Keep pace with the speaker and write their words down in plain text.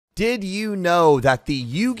Did you know that the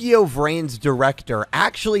Yugioh VRAINS director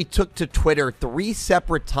actually took to Twitter 3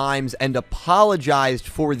 separate times and apologized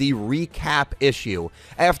for the recap issue?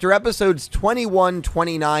 After episodes 21,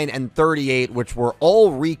 29, and 38, which were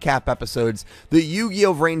all recap episodes, the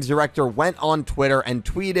Yugioh VRAINS director went on Twitter and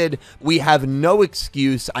tweeted, "We have no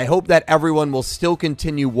excuse. I hope that everyone will still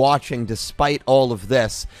continue watching despite all of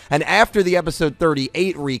this." And after the episode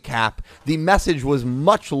 38 recap, the message was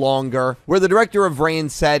much longer, where the director of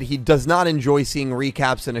VRAINS said he does not enjoy seeing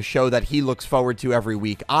recaps in a show that he looks forward to every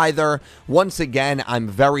week either. Once again, I'm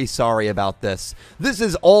very sorry about this. This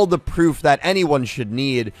is all the proof that anyone should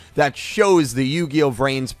need that shows the Yugioh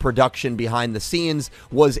VRAINS production behind the scenes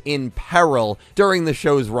was in peril during the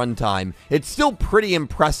show's runtime. It's still pretty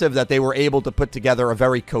impressive that they were able to put together a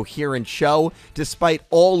very coherent show despite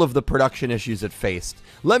all of the production issues it faced.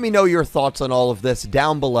 Let me know your thoughts on all of this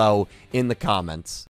down below in the comments.